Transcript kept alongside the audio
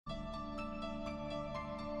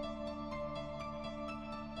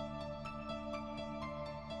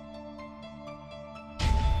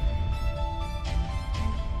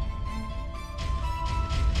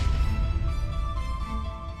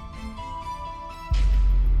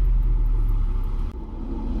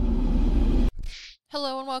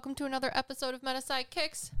Hello and welcome to another episode of Metaside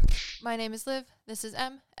Kicks. My name is Liv. This is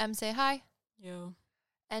M. M, say hi. Yo.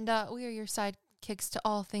 And we are your sidekicks to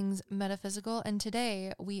all things metaphysical. And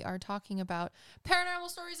today we are talking about paranormal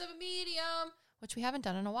stories of a medium, which we haven't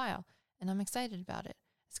done in a while. And I'm excited about it.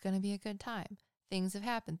 It's going to be a good time. Things have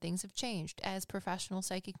happened. Things have changed. As professional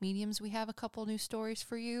psychic mediums, we have a couple new stories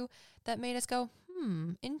for you that made us go,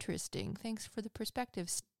 interesting. Thanks for the perspective,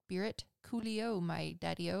 spirit. Coolio, my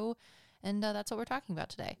daddy-o. And that's what we're talking about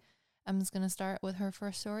today. I'm just going to start with her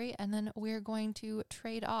first story, and then we're going to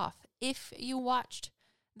trade off. If you watched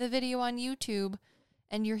the video on YouTube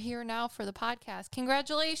and you're here now for the podcast,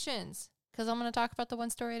 congratulations, because I'm going to talk about the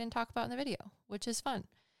one story I didn't talk about in the video, which is fun.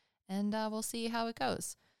 And we'll see how it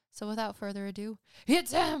goes. So without further ado,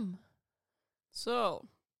 it's him! So,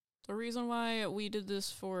 the reason why we did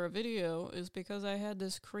this for a video is because I had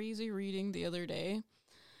this crazy reading the other day.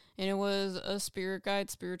 And it was a spirit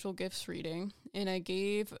guide, spiritual gifts reading. And I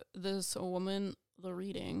gave this woman the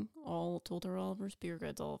reading, told her all of her spirit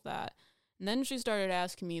guides, all of that. And then she started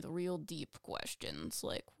asking me the real deep questions,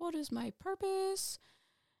 like, what is my purpose?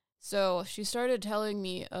 So she started telling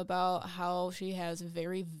me about how she has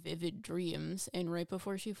very vivid dreams. And right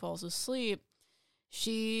before she falls asleep,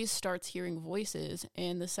 she starts hearing voices.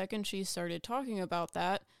 And the second she started talking about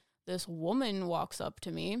that, this woman walks up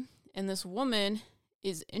to me. And this woman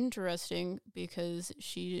is interesting because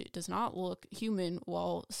she does not look human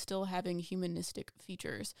while still having humanistic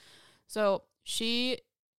features. So she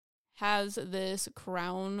has this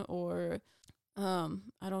crown or,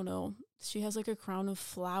 I don't know, she has like a crown of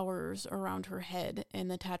flowers around her head,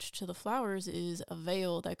 and attached to the flowers is a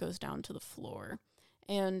veil that goes down to the floor.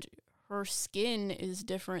 And her skin is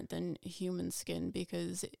different than human skin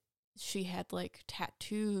because she had like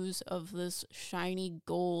tattoos of this shiny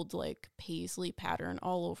gold like paisley pattern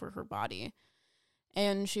all over her body.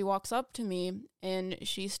 And she walks up to me and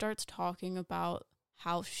she starts talking about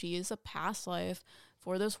how she is a past life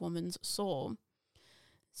for this woman's soul.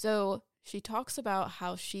 So she talks about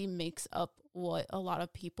how she makes up what a lot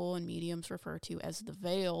of people and mediums refer to as the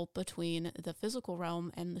veil between the physical realm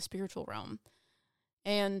and the spiritual realm.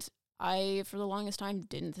 And I, for the longest time,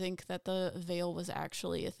 didn't think that the veil was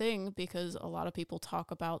actually a thing because a lot of people talk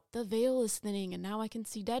about the veil is thinning and now I can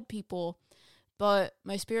see dead people. But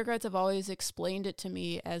my spirit guides have always explained it to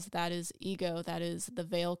me as that is ego, that is the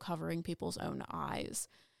veil covering people's own eyes.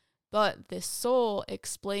 But this soul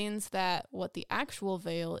explains that what the actual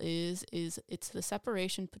veil is it's the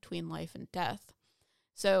separation between life and death.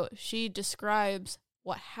 So she describes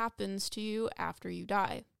what happens to you after you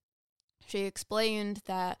die. She explained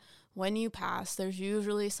that when you pass, there's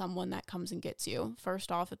usually someone that comes and gets you. First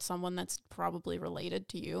off, it's someone that's probably related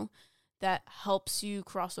to you that helps you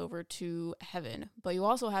cross over to heaven. But you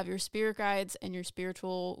also have your spirit guides and your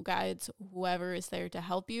spiritual guides, whoever is there to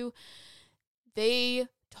help you. They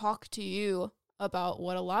talk to you about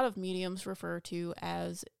what a lot of mediums refer to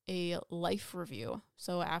as a life review.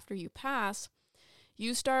 So after you pass,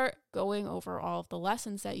 you start going over all of the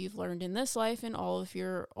lessons that you've learned in this life and all of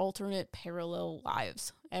your alternate parallel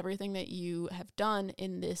lives. Everything that you have done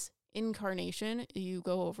in this incarnation, you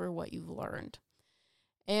go over what you've learned.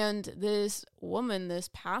 And this woman, this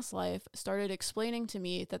past life, started explaining to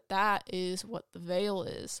me that that is what the veil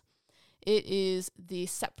is. It is the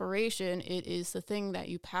separation. It is the thing that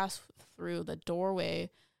you pass through, the doorway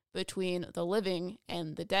between the living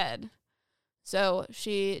and the dead. So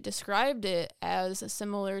she described it as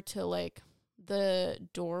similar to like the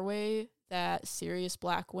doorway that Sirius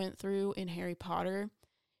Black went through in Harry Potter.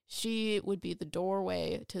 She would be the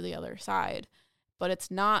doorway to the other side, but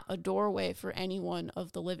it's not a doorway for anyone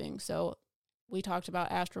of the living. So we talked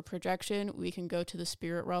about astral projection. We can go to the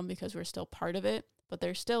spirit realm because we're still part of it, but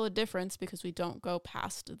there's still a difference because we don't go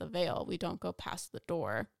past the veil. We don't go past the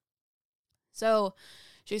door. So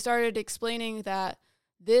she started explaining that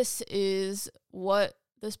this is what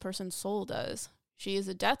this person's soul does. She is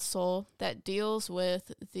a death soul that deals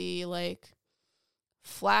with the like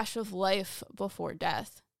flash of life before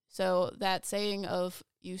death. So that saying of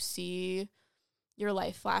you see your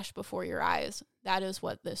life flash before your eyes, that is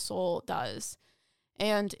what this soul does.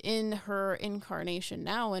 And in her incarnation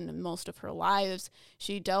now and in most of her lives,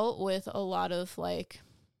 she dealt with a lot of like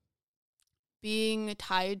being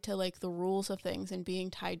tied to like the rules of things and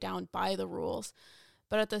being tied down by the rules.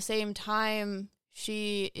 But at the same time,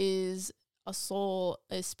 she is a soul,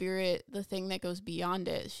 a spirit, the thing that goes beyond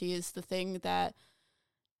it. She is the thing that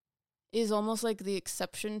is almost like the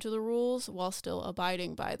exception to the rules while still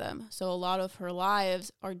abiding by them. So a lot of her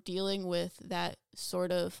lives are dealing with that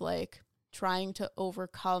sort of like trying to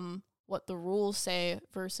overcome what the rules say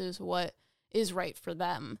versus what is right for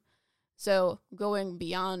them. So going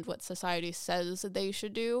beyond what society says that they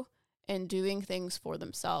should do and doing things for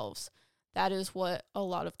themselves, that is what a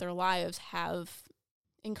lot of their lives have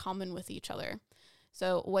in common with each other.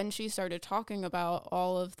 So when she started talking about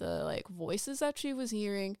all of the like voices that she was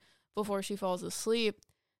hearing before she falls asleep,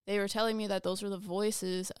 they were telling me that those were the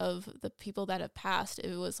voices of the people that have passed.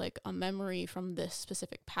 It was like a memory from this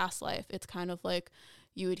specific past life. It's kind of like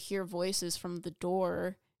you would hear voices from the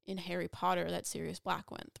door in Harry Potter that Sirius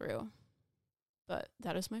Black went through. But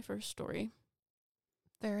that is my first story.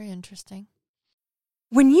 Very interesting.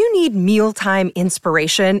 When you need mealtime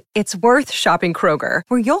inspiration, it's worth shopping Kroger,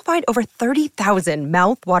 where you'll find over 30,000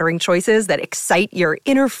 mouth-watering choices that excite your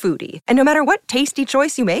inner foodie. And no matter what tasty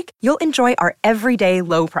choice you make, you'll enjoy our everyday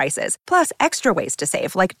low prices, plus extra ways to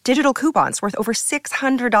save, like digital coupons worth over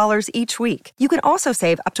 $600 each week. You can also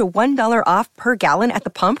save up to $1 off per gallon at the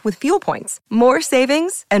pump with fuel points. More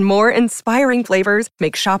savings and more inspiring flavors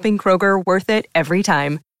make shopping Kroger worth it every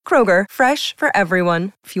time. Kroger, fresh for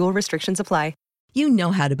everyone. Fuel restrictions apply. You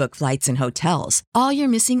know how to book flights and hotels. All you're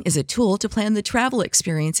missing is a tool to plan the travel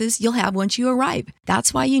experiences you'll have once you arrive.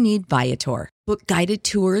 That's why you need Viator. Book guided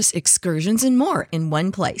tours, excursions, and more in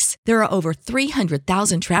one place. There are over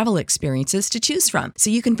 300,000 travel experiences to choose from,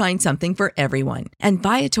 so you can find something for everyone. And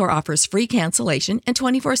Viator offers free cancellation and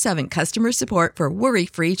 24/7 customer support for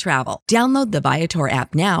worry-free travel. Download the Viator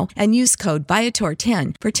app now and use code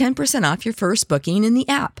Viator10 for 10% off your first booking in the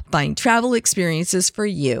app. Find travel experiences for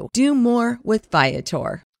you. Do more with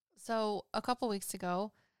Viator. So a couple weeks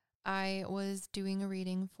ago, I was doing a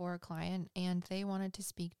reading for a client and they wanted to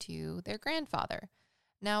speak to their grandfather.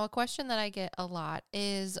 Now, a question that I get a lot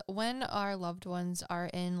is when our loved ones are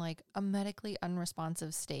in like a medically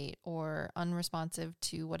unresponsive state or unresponsive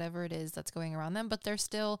to whatever it is that's going around them, but they're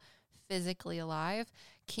still physically alive,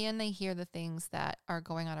 can they hear the things that are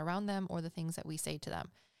going on around them or the things that we say to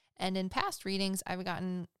them? And in past readings, I've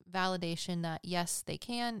gotten validation that yes, they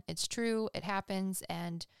can, it's true, it happens,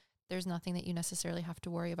 and there's nothing that you necessarily have to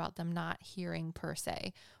worry about them not hearing per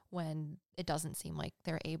se when it doesn't seem like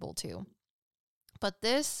they're able to. But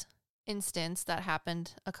this instance that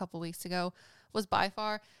happened a couple weeks ago was by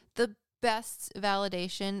far the best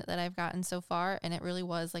validation that I've gotten so far. And it really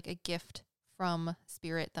was like a gift from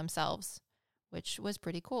spirit themselves, which was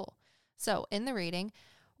pretty cool. So in the reading,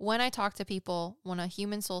 when I talk to people, when a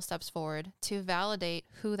human soul steps forward to validate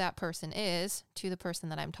who that person is to the person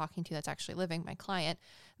that I'm talking to that's actually living, my client,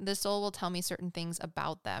 the soul will tell me certain things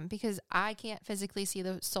about them because I can't physically see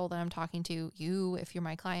the soul that I'm talking to. You, if you're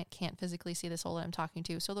my client, can't physically see the soul that I'm talking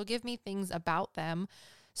to. So they'll give me things about them,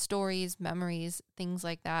 stories, memories, things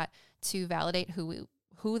like that to validate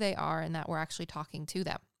who they are and that we're actually talking to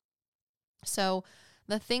them. So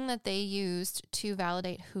the thing that they used to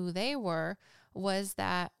validate who they were was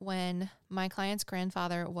that when my client's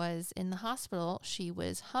grandfather was in the hospital, she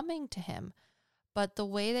was humming to him. But the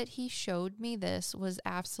way that he showed me this was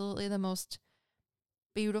absolutely the most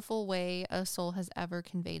beautiful way a soul has ever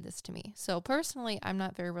conveyed this to me. So personally, I'm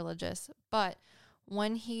not very religious, but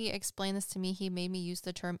when he explained this to me, he made me use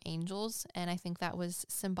the term angels. And I think that was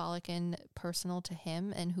symbolic and personal to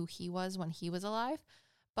him and who he was when he was alive.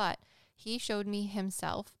 But he showed me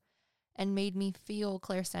himself and made me feel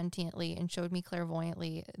clairsentiently and showed me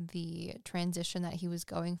clairvoyantly the transition that he was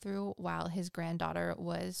going through while his granddaughter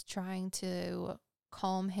was trying to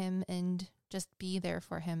calm him and just be there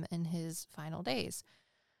for him in his final days.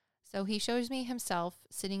 So he shows me himself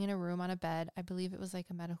sitting in a room on a bed. I believe it was like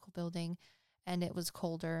a medical building and it was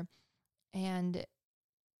colder. And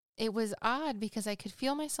it was odd because I could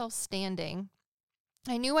feel myself standing.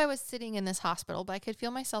 I knew I was sitting in this hospital, but I could feel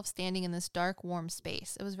myself standing in this dark, warm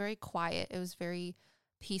space. It was very quiet. It was very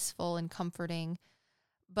peaceful and comforting,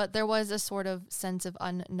 but there was a sort of sense of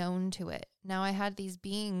unknown to it. Now I had these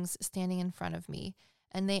beings standing in front of me,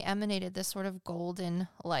 and they emanated this sort of golden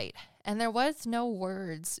light. And there was no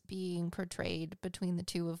words being portrayed between the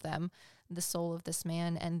two of them, the soul of this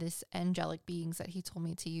man and this angelic beings that he told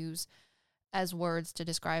me to use as words to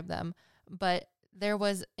describe them. But there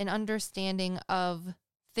was an understanding of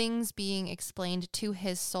things being explained to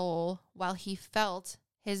his soul while he felt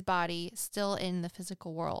his body still in the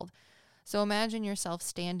physical world. So imagine yourself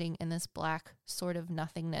standing in this black sort of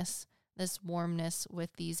nothingness, this warmness with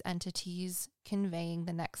these entities conveying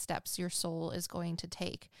the next steps your soul is going to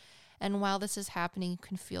take. And while this is happening, you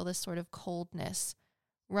can feel this sort of coldness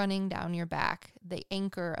running down your back, the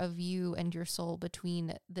anchor of you and your soul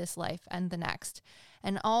between this life and the next.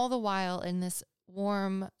 And all the while in this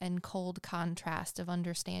warm and cold contrast of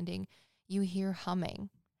understanding, you hear humming,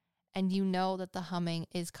 and you know that the humming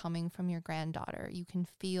is coming from your granddaughter. You can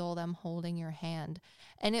feel them holding your hand.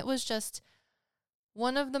 And it was just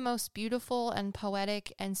one of the most beautiful and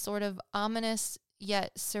poetic and sort of ominous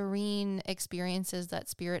yet serene experiences that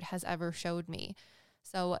spirit has ever showed me.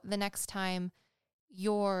 So the next time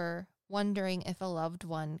you're wondering if a loved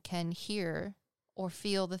one can hear or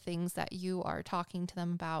feel the things that you are talking to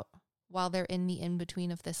them about while they're in the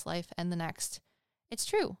in-between of this life and the next, it's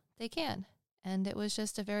true, they can. And it was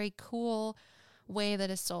just a very cool way that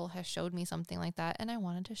a soul has showed me something like that, and I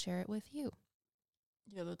wanted to share it with you.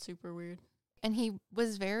 Yeah, that's super weird. And he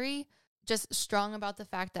was very just strong about the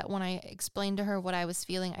fact that when I explained to her what I was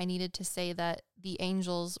feeling, I needed to say that the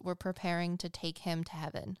angels were preparing to take him to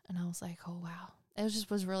heaven. And I was like, oh, wow. It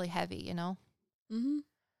was really heavy, you know? Mm-hmm.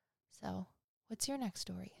 So what's your next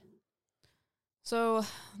story? So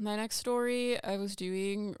my next story, I was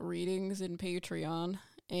doing readings in Patreon,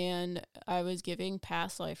 and I was giving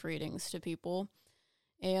past life readings to people.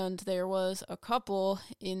 And there was a couple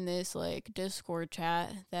in this like Discord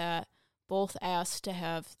chat that both asked to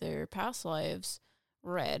have their past lives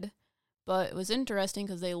read. But it was interesting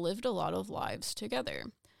because they lived a lot of lives together.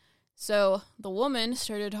 So the woman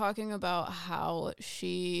started talking about how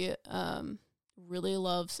she really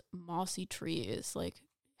loves mossy trees, like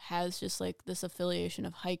has just like this affiliation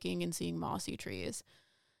of hiking and seeing mossy trees.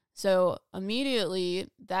 So immediately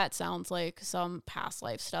that sounds like some past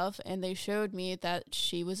life stuff, and they showed me that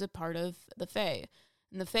she was a part of the Fae.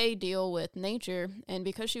 And the Fae deal with nature, and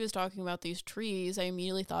because she was talking about these trees, I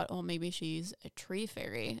immediately thought, oh, maybe she's a tree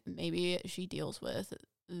fairy. Maybe she deals with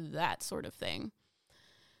that sort of thing.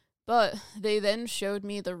 But they then showed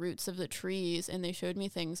me the roots of the trees, and they showed me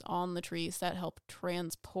things on the trees that help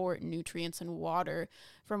transport nutrients and water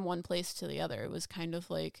from one place to the other. It was kind of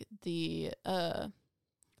like the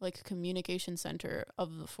communication center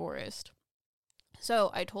of the forest.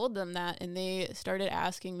 So I told them that, and they started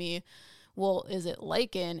asking me, well, is it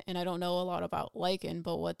lichen? And I don't know a lot about lichen,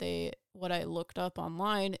 but what I looked up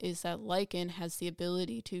online is that lichen has the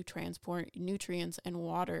ability to transport nutrients and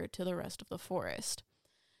water to the rest of the forest.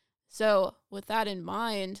 So with that in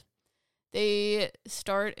mind, they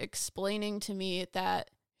start explaining to me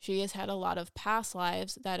that she has had a lot of past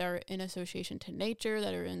lives that are in association to nature,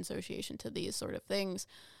 that are in association to these sort of things.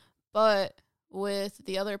 But with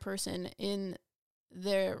the other person in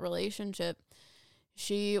their relationship,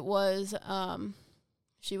 she was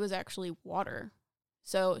actually water.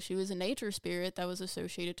 So she was a nature spirit that was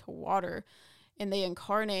associated to water, and they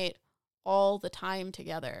incarnate all the time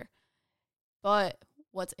together. But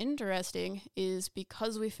what's interesting is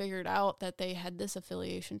because we figured out that they had this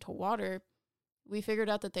affiliation to water, we figured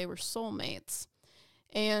out that they were soulmates.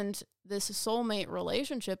 And this soulmate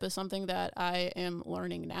relationship is something that I am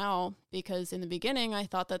learning now, because in the beginning, I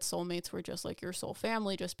thought that soulmates were just like your soul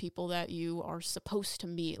family, just people that you are supposed to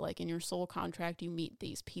meet. Like in your soul contract, you meet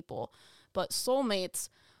these people. But soulmates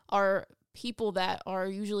are people that are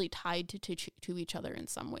usually tied to each other in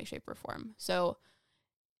some way, shape, or form. So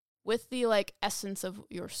with the like essence of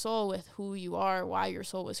your soul, with who you are, why your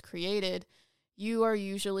soul was created, you are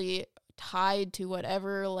usually tied to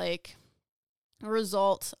whatever like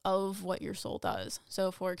result of what your soul does.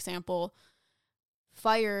 So for example,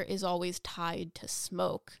 fire is always tied to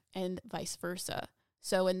smoke and vice versa.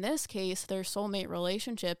 So in this case, their soulmate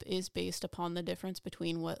relationship is based upon the difference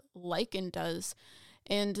between what lichen does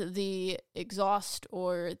and the exhaust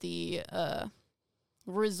or the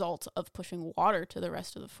result of pushing water to the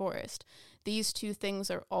rest of the forest. These two things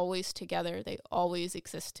are always together. They always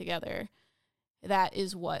exist together. That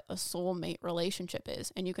is what a soulmate relationship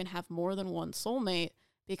is. And you can have more than one soulmate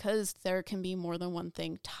because there can be more than one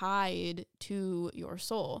thing tied to your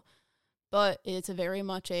soul. But it's very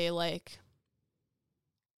much a like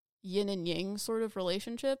yin and yang sort of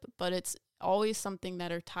relationship, but it's always something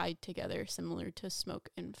that are tied together, similar to smoke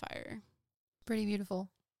and fire. Pretty beautiful.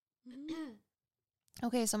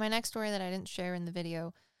 Okay, so my next story that I didn't share in the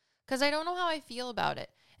video, because I don't know how I feel about it.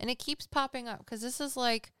 And it keeps popping up, because this is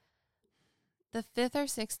like the 5th or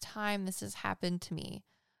 6th time this has happened to me.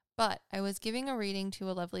 But I was giving a reading to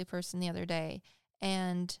a lovely person the other day,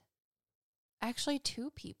 and actually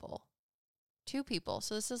two people.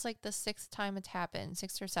 So this is like the 6th time it's happened,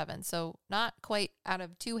 6th or 7th. So not quite out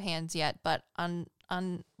of 2 hands yet, but on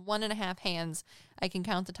 1.5 hands, I can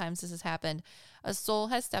count the times this has happened. A soul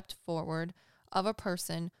has stepped forward of a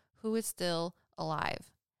person who is still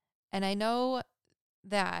alive. And I know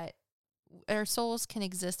that our souls can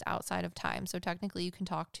exist outside of time. So technically you can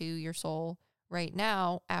talk to your soul right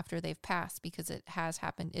now after they've passed, because it has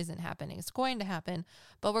happened, isn't happening, it's going to happen.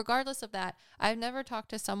 But regardless of that, I've never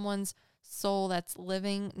talked to someone's soul that's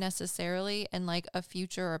living necessarily in like a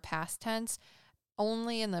future or past tense,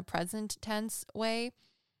 only in the present tense way.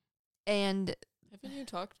 And haven't you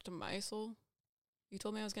talked to my soul? You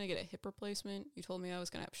told me I was going to get a hip replacement. You told me I was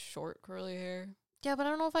going to have short curly hair. Yeah, but I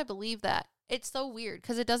don't know if I believe that. It's so weird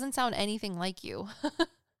because it doesn't sound anything like you.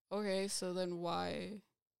 Okay, so then why?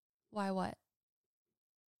 Why what?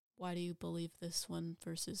 Why do you believe this one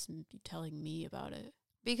versus you telling me about it?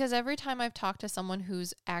 Because every time I've talked to someone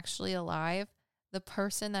who's actually alive, the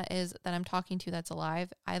person that I'm talking to that's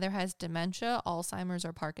alive either has dementia, Alzheimer's,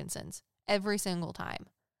 or Parkinson's every single time.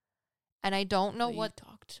 And I don't know what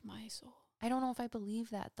talked to my soul. I don't know if I believe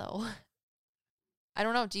that though. I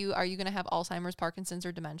don't know. Are you going to have Alzheimer's, Parkinson's,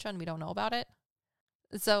 or dementia and we don't know about it?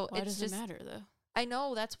 So why it's does it matter though? I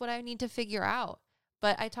know that's what I need to figure out.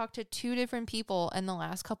 But I talked to 2 different people in the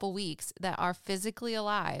last couple weeks that are physically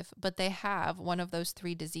alive, but they have one of those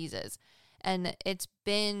 3 diseases. And it's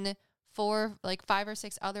been 5 or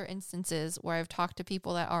 6 other instances where I've talked to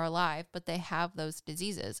people that are alive, but they have those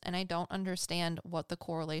diseases. And I don't understand what the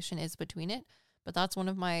correlation is between it. But that's one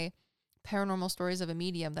of my paranormal stories of a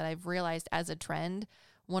medium that I've realized as a trend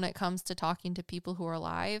when it comes to talking to people who are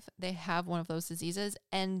alive. They have one of those diseases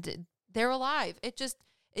and they're alive.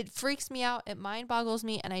 It freaks me out. It mind boggles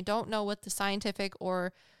me. And I don't know what the scientific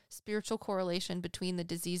or spiritual correlation between the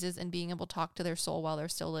diseases and being able to talk to their soul while they're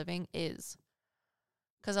still living is.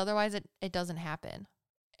 Because otherwise it doesn't happen,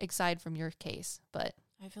 aside from your case. But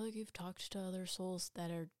I feel like you've talked to other souls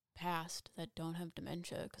that are past that don't have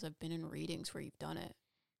dementia because I've been in readings where you've done it.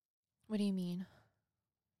 What do you mean?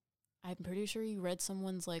 I'm pretty sure you read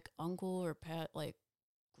someone's uncle or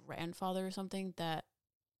grandfather or something that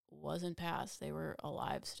wasn't passed. They were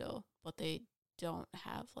alive still, but they don't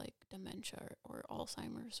have dementia or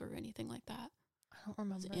Alzheimer's or anything like that. I don't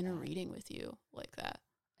remember. I was in a reading with you like that.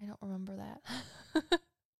 I don't remember that.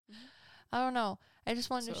 I don't know. I just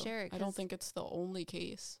wanted to share it. I don't think it's the only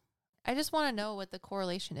case. I just want to know what the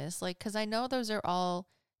correlation is. Because I know those are all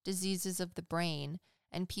diseases of the brain,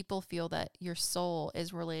 and people feel that your soul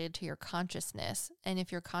is related to your consciousness. And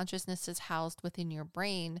if your consciousness is housed within your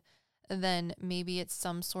brain, then maybe it's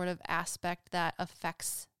some sort of aspect that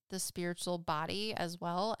affects the spiritual body as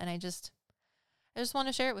well. And I just want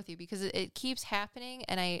to share it with you because it keeps happening.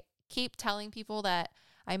 And I keep telling people that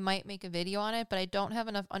I might make a video on it, but I don't have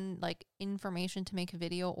enough information to make a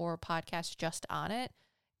video or a podcast just on it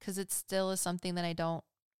because it still is something that I don't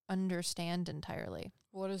understand entirely.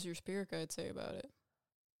 What does your spirit guide say about it?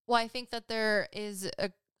 Well, I think that there is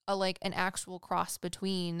an actual cross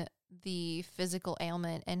between the physical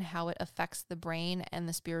ailment and how it affects the brain and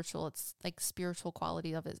the spiritual. It's spiritual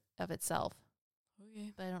quality of itself.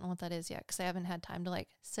 Okay. But I don't know what that is yet because I haven't had time to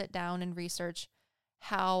sit down and research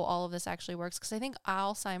how all of this actually works. Because I think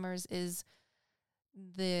Alzheimer's is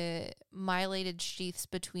the myelated sheaths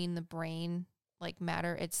between the brain,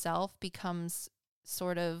 matter itself becomes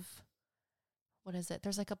sort of, what is it?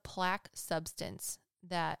 There's a plaque substance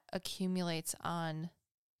that accumulates on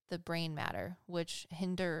the brain matter, which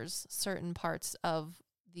hinders certain parts of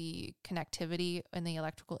the connectivity and the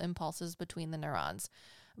electrical impulses between the neurons.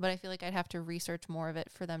 But I feel like I'd have to research more of it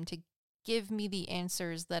for them to give me the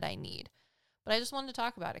answers that I need. But I just wanted to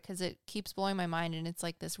talk about it because it keeps blowing my mind, and it's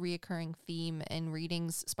this reoccurring theme in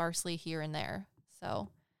readings sparsely here and there. So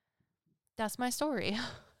that's my story.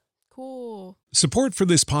 Cool. Support for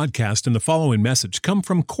this podcast and the following message come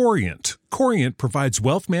from Corient. Corient provides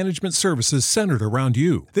wealth management services centered around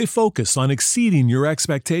you. They focus on exceeding your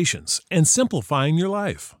expectations and simplifying your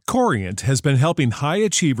life. Corient has been helping high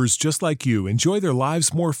achievers just like you enjoy their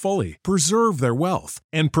lives more fully, preserve their wealth,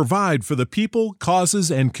 and provide for the people, causes,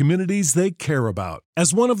 and communities they care about.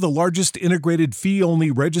 As one of the largest integrated fee-only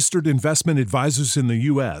registered investment advisors in the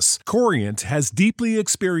U.S., Corient has deeply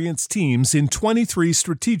experienced teams in 23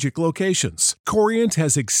 strategic locations. Corient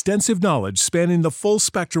has extensive knowledge spanning the full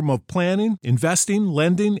spectrum of planning, investing,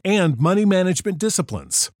 lending, and money management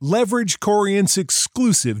disciplines. Leverage Corient's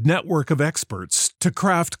exclusive network of experts to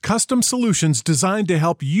craft custom solutions designed to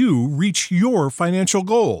help you reach your financial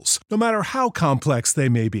goals, no matter how complex they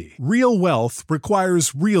may be. Real wealth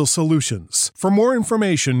requires real solutions. For more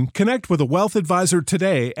information, connect with a wealth advisor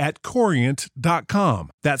today at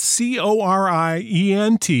Corient.com. That's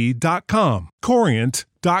Corient.com.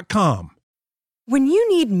 Corient.com. When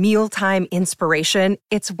you need mealtime inspiration,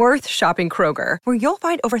 it's worth shopping Kroger, where you'll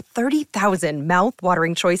find over 30,000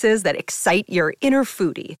 mouth-watering choices that excite your inner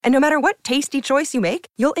foodie. And no matter what tasty choice you make,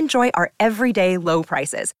 you'll enjoy our everyday low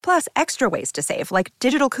prices, plus extra ways to save, like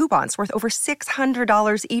digital coupons worth over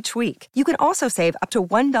 $600 each week. You can also save up to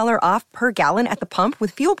 $1 off per gallon at the pump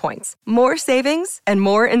with fuel points. More savings and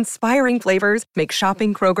more inspiring flavors make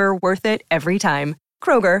shopping Kroger worth it every time.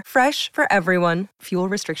 Kroger, fresh for everyone. Fuel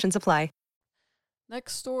restrictions apply.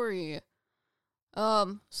 Next story.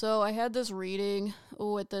 So I had this reading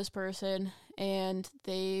with this person, and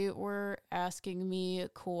they were asking me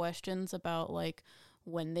questions about like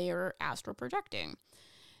when they are astral projecting.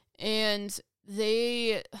 And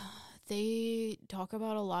they talk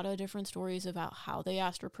about a lot of different stories about how they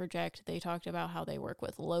astral project. They talked about how they work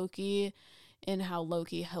with Loki and how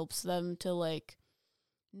Loki helps them to like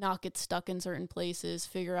not get stuck in certain places,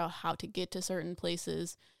 figure out how to get to certain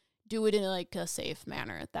places, do it in like a safe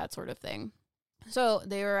manner, that sort of thing. So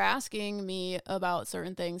they were asking me about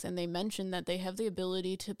certain things, and they mentioned that they have the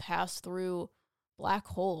ability to pass through black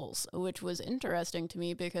holes, which was interesting to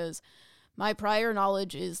me because my prior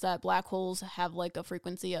knowledge is that black holes have like a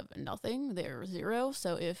frequency of nothing. They're zero.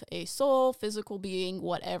 So if a soul, physical being,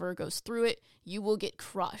 whatever goes through it, you will get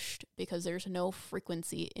crushed because there's no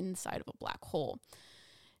frequency inside of a black hole.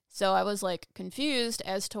 So I was like confused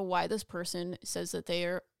as to why this person says that they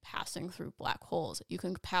are passing through black holes. You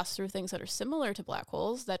can pass through things that are similar to black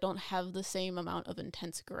holes that don't have the same amount of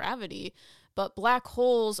intense gravity, but black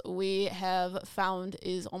holes we have found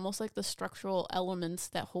is almost like the structural elements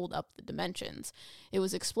that hold up the dimensions. It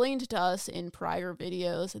was explained to us in prior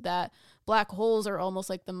videos that black holes are almost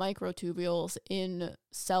like the microtubules in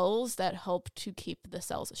cells that help to keep the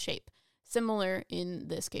cells shape. Similar in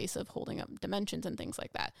this case of holding up dimensions and things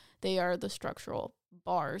like that. They are the structural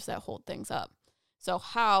bars that hold things up. So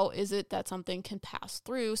how is it that something can pass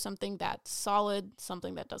through something that's solid,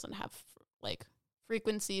 something that doesn't have like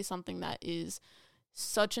frequency, something that is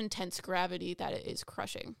such intense gravity that it is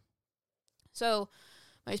crushing? So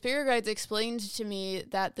my spirit guides explained to me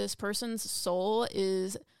that this person's soul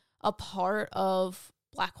is a part of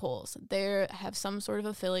black holes. They have some sort of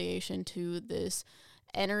affiliation to this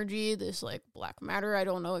energy, this like black matter. I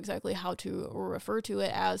don't know exactly how to refer to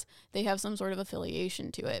it as. They have some sort of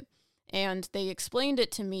affiliation to it. And they explained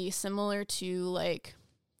it to me similar to like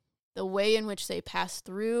the way in which they pass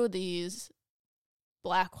through these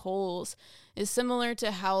black holes is similar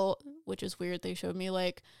to how, which is weird, they showed me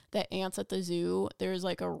like the ants at the zoo. There's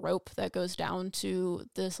like a rope that goes down to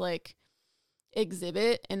this like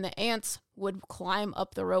exhibit, and the ants would climb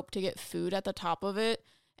up the rope to get food at the top of it.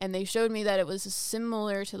 And they showed me that it was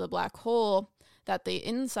similar to the black hole, that the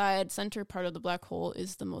inside center part of the black hole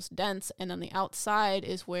is the most dense, and on the outside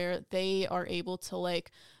is where they are able to like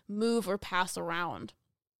move or pass around.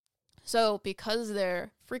 So because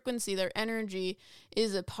their frequency, their energy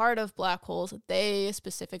is a part of black holes, they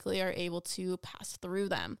specifically are able to pass through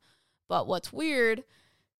them. But what's weird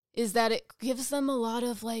is that it gives them a lot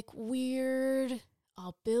of like weird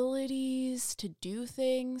abilities to do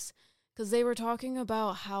things. Because they were talking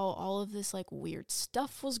about how all of this like weird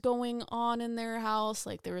stuff was going on in their house.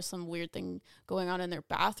 Like there was some weird thing going on in their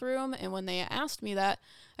bathroom. And when they asked me that,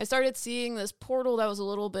 I started seeing this portal that was a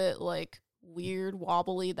little bit like weird,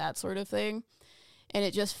 wobbly, that sort of thing. And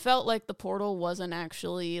it just felt like the portal wasn't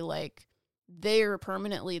actually like there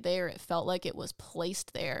permanently there. It felt like it was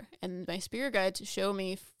placed there. And my spirit guides show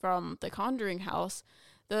me from the Conjuring house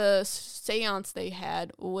the seance they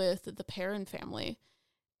had with the Perrin family.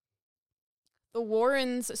 The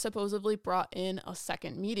Warrens supposedly brought in a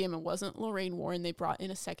second medium. It wasn't Lorraine Warren. They brought in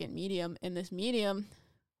a second medium, and this medium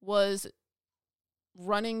was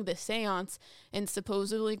running the seance and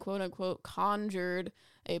supposedly, quote unquote, conjured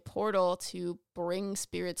a portal to bring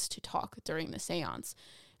spirits to talk during the seance.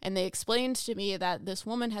 And they explained to me that this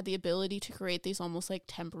woman had the ability to create these almost like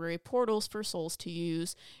temporary portals for souls to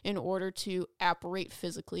use in order to apparate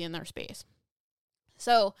physically in their space.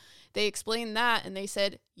 So they explained that, and they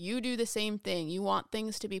said, you do the same thing. You want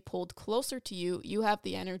things to be pulled closer to you. You have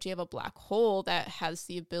the energy of a black hole that has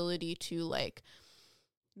the ability to like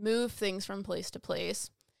move things from place to place.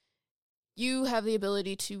 You have the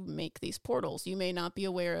ability to make these portals. You may not be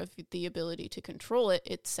aware of the ability to control it.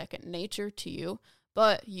 It's second nature to you,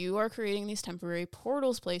 but you are creating these temporary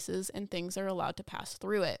portals places, and things are allowed to pass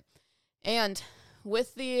through it. And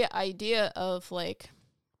with the idea of like,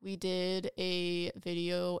 we did a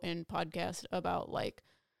video and podcast about like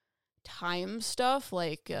time stuff,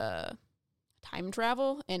 like time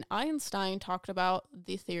travel, and Einstein talked about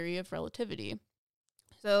the theory of relativity.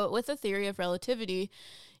 So with the theory of relativity,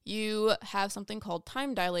 you have something called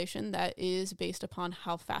time dilation that is based upon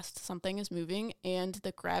how fast something is moving and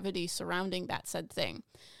the gravity surrounding that said thing.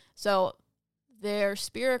 So their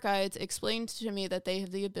spirit guides explained to me that they have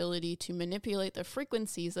the ability to manipulate the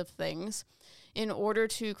frequencies of things in order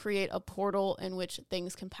to create a portal in which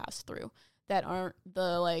things can pass through that aren't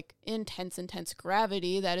the like intense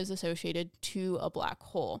gravity that is associated to a black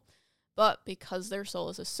hole. But because their soul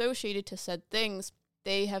is associated to said things,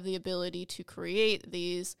 they have the ability to create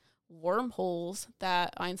these wormholes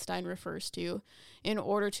that Einstein refers to in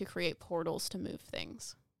order to create portals to move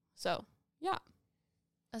things. So, yeah.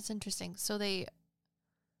 That's interesting. So they,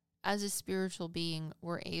 as a spiritual being,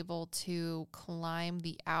 were able to climb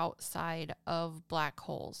the outside of black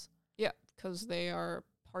holes. Yeah, because they are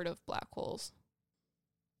part of black holes.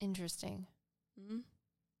 Interesting. Mm-hmm.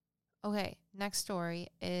 Okay, next story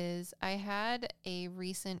is I had a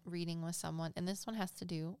recent reading with someone, and this one has to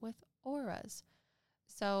do with auras.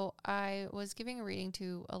 So I was giving a reading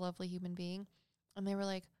to a lovely human being, and they were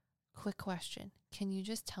like, quick question, can you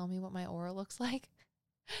just tell me what my aura looks like?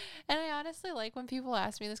 And I honestly like when people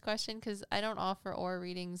ask me this question because I don't offer aura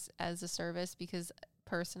readings as a service because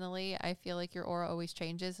personally, I feel like your aura always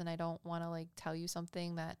changes, and I don't want to like tell you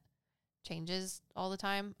something that changes all the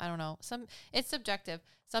time. I don't know. It's subjective.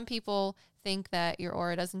 Some people think that your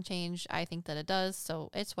aura doesn't change. I think that it does. So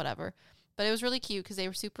it's whatever. But it was really cute because they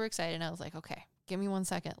were super excited. And I was like, okay, give me 1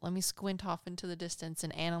 second. Let me squint off into the distance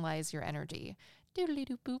and analyze your energy. Doodly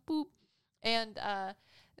doo boop boop. And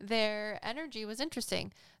their energy was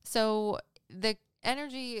interesting. So the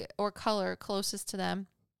energy or color closest to them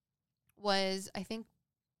was, I think,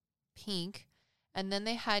 pink. And then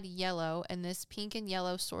they had yellow, and this pink and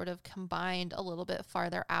yellow sort of combined a little bit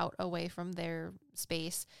farther out away from their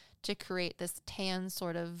space to create this tan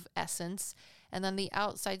sort of essence. And then the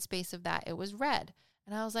outside space of that, it was red.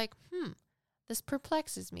 And I was like, this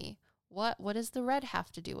perplexes me. What does the red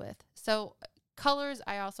have to do with? So colors,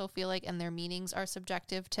 I also feel like, and their meanings are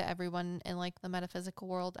subjective to everyone in like the metaphysical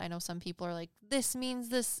world. I know some people are like, this means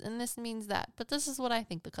this and this means that, but this is what I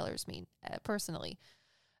think the colors mean personally.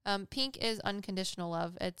 Pink is unconditional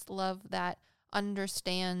love. It's love that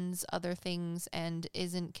understands other things and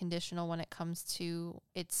isn't conditional when it comes to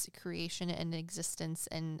its creation and existence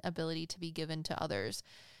and ability to be given to others.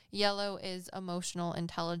 Yellow is emotional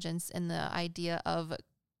intelligence and the idea of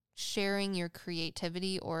sharing your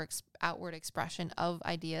creativity or outward expression of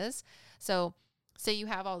ideas. So say you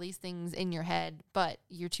have all these things in your head, but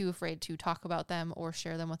you're too afraid to talk about them or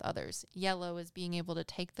share them with others. Yellow is being able to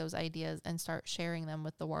take those ideas and start sharing them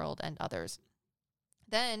with the world and others.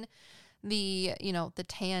 Then the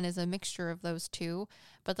tan is a mixture of those two,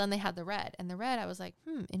 but then they had the red, and the red, I was like,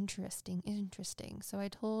 interesting. So I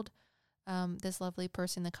told this lovely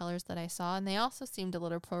person the colors that I saw, and they also seemed a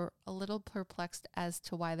little perplexed as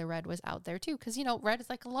to why the red was out there too, because red is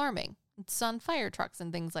like alarming. It's on fire trucks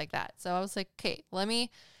and things like that. So I was like, okay, let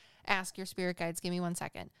me ask your spirit guides. Give me 1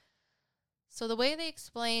 second. So the way they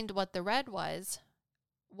explained what the red was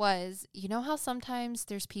how sometimes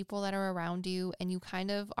there's people that are around you and you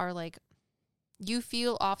kind of are like, you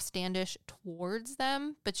feel offstandish towards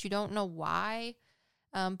them, but you don't know why.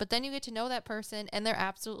 But then you get to know that person, and they're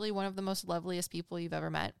absolutely one of the most loveliest people you've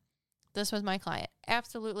ever met. This was my client.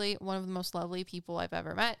 Absolutely one of the most lovely people I've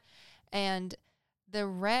ever met. And the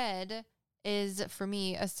red is, for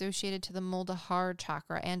me, associated to the Muladhara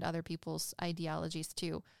chakra and other people's ideologies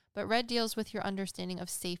too. But red deals with your understanding of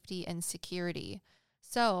safety and security.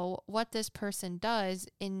 So what this person does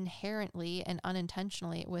inherently and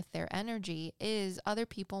unintentionally with their energy is other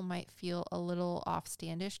people might feel a little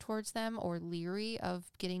offstandish towards them or leery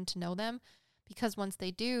of getting to know them, because once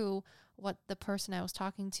they do, what the person I was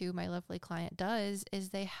talking to, my lovely client, does is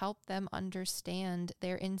they help them understand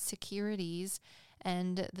their insecurities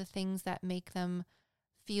and the things that make them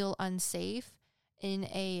feel unsafe in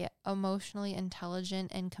a emotionally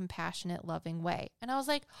intelligent and compassionate, loving way. And I was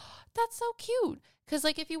like, oh, that's so cute. Because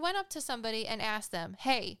like if you went up to somebody and asked them,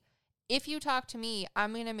 hey, if you talk to me,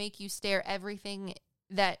 I'm going to make you stare everything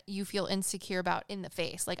that you feel insecure about in the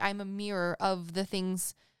face. Like I'm a mirror of the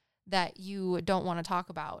things that you don't want to talk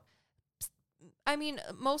about. I mean,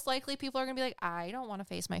 most likely people are going to be like, I don't want to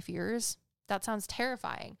face my fears. That sounds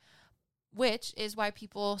terrifying. Which is why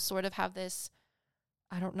people sort of have this,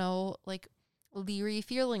 I don't know, like leery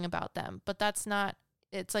feeling about them. But that's not,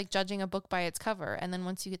 it's like judging a book by its cover. And then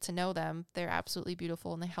once you get to know them, they're absolutely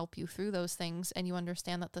beautiful and they help you through those things. And you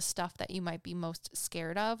understand that the stuff that you might be most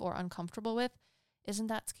scared of or uncomfortable with isn't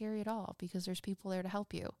that scary at all, because there's people there to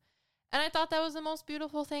help you. And I thought that was the most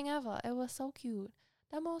beautiful thing ever. It was so cute.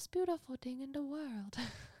 The most beautiful thing in the world.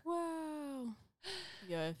 Wow.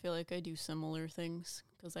 Yeah, I feel like I do similar things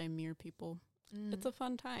because I mirror people. It's a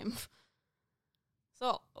fun time.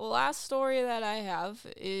 So, last story that I have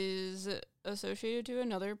is associated to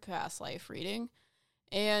another past life reading.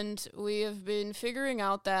 And we have been figuring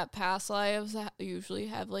out that past lives usually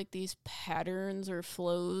have like these patterns or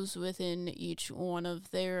flows within each one of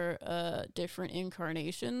their different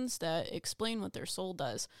incarnations that explain what their soul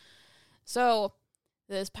does. So,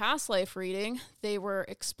 this past life reading, they were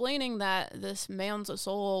explaining that this man's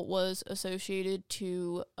soul was associated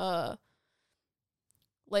to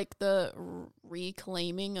like the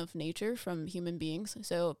reclaiming of nature from human beings.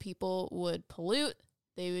 So people would pollute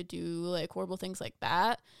they would do like horrible things like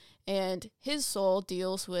that. And his soul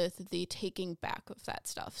deals with the taking back of that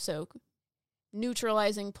stuff. So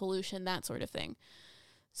neutralizing pollution, that sort of thing.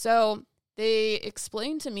 So they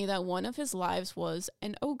explained to me that one of his lives was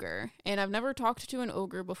an ogre. And I've never talked to an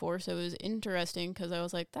ogre before, so it was interesting because I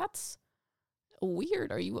was like, that's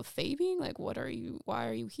weird. Are you a fae being? Like, why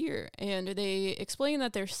are you here? And they explain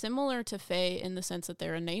that they're similar to fae in the sense that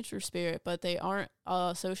they're a nature spirit, but they aren't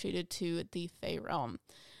associated to the fae realm.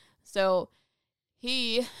 So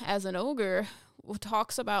he, as an ogre,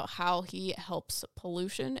 talks about how he helps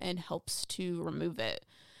pollution and helps to remove it.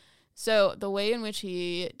 So the way in which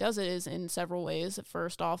he does it is in several ways.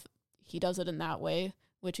 First off, he does it in that way,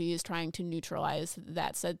 which he is trying to neutralize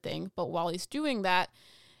that said thing. But while he's doing that,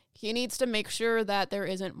 he needs to make sure that there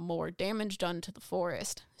isn't more damage done to the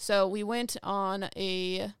forest. So we went on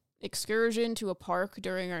a excursion to a park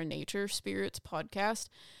during our Nature Spirits podcast,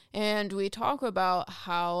 and we talk about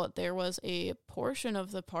how there was a portion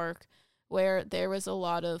of the park where there was a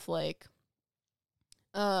lot of like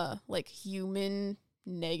human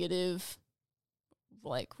negative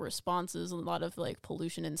like responses, a lot of like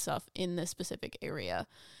pollution and stuff in this specific area.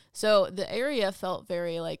 So the area felt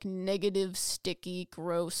very like negative, sticky,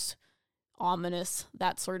 gross, ominous,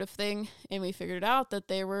 that sort of thing. And we figured out that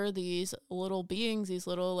there were these little beings, these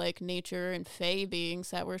little like nature and fae beings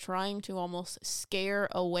that were trying to almost scare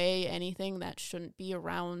away anything that shouldn't be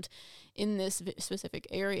around in this specific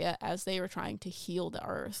area as they were trying to heal the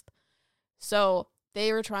earth. So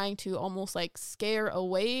they were trying to almost like scare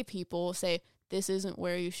away people, say, this isn't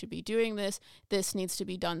where you should be doing this. This needs to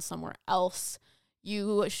be done somewhere else.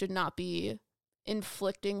 You should not be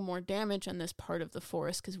inflicting more damage on this part of the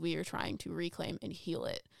forest because we are trying to reclaim and heal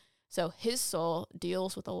it. So his soul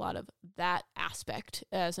deals with a lot of that aspect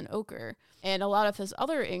as an ogre. And a lot of his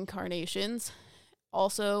other incarnations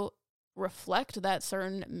also reflect that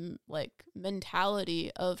certain like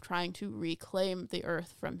mentality of trying to reclaim the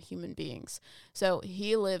earth from human beings. So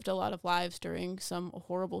he lived a lot of lives during some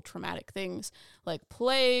horrible traumatic things like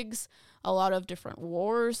plagues, a lot of different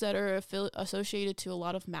wars that are associated to a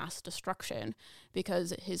lot of mass destruction,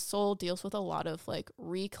 because his soul deals with a lot of like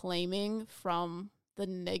reclaiming from the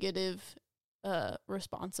negative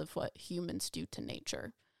response of what humans do to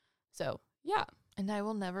nature. So yeah. And I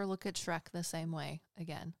will never look at Shrek the same way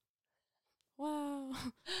again. Wow.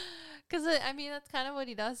 Because, I mean, that's kind of what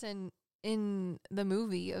he does in the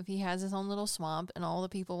movie. He has his own little swamp and all the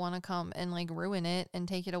people want to come and, like, ruin it and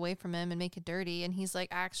take it away from him and make it dirty. And he's like,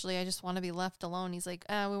 actually, I just want to be left alone. He's like,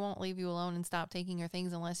 we won't leave you alone and stop taking your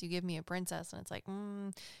things unless you give me a princess. And it's like,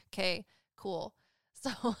 okay, cool.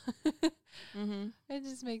 So it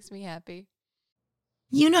just makes me happy.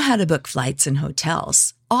 You know how to book flights and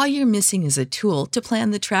hotels. All you're missing is a tool to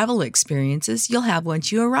plan the travel experiences you'll have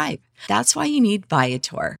once you arrive. That's why you need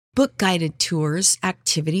Viator. Book guided tours,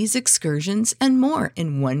 activities, excursions, and more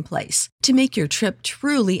in one place to make your trip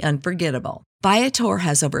truly unforgettable. Viator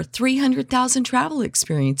has over 300,000 travel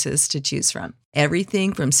experiences to choose from.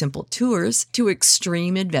 Everything from simple tours to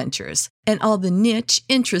extreme adventures and all the niche,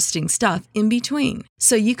 interesting stuff in between.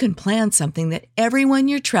 So you can plan something that everyone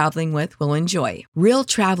you're traveling with will enjoy. Real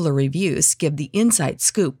traveler reviews give the inside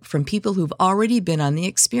scoop from people who've already been on the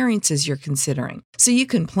experiences you're considering. So you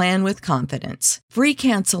can plan with confidence. Free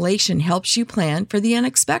cancellation helps you plan for the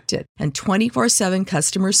unexpected. And 24/7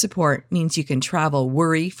 customer support means you can travel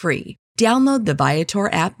worry-free. Download the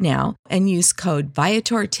Viator app now and use code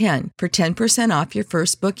Viator10 for 10% off your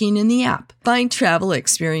first booking in the app. Find travel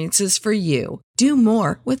experiences for you. Do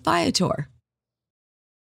more with Viator.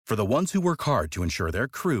 For the ones who work hard to ensure their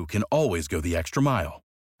crew can always go the extra mile,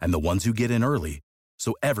 and the ones who get in early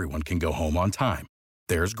so everyone can go home on time,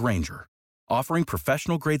 there's Grainger, offering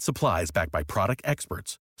professional-grade supplies backed by product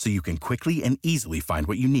experts so you can quickly and easily find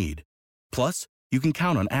what you need. Plus, you can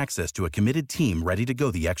count on access to a committed team ready to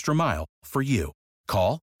go the extra mile for you.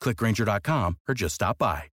 Call, click Grainger.com, or just stop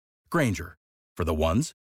by. Grainger, for the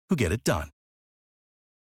ones who get it done.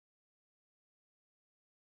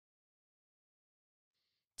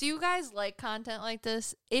 Do you guys like content like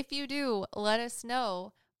this? If you do, let us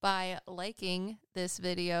know by liking this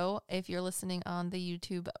video. If you're listening on the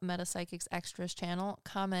YouTube Metapsychics Extras channel,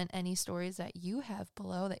 comment any stories that you have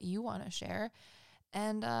below that you want to share.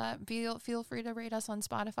 And feel free to rate us on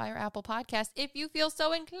Spotify or Apple Podcasts if you feel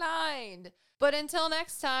so inclined. But until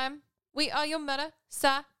next time, we are your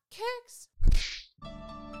Metapsychics.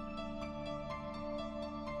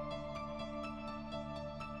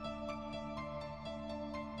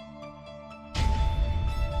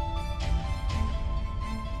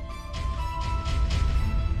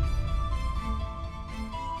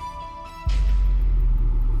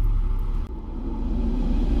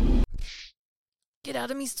 Get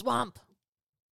out of me, swamp.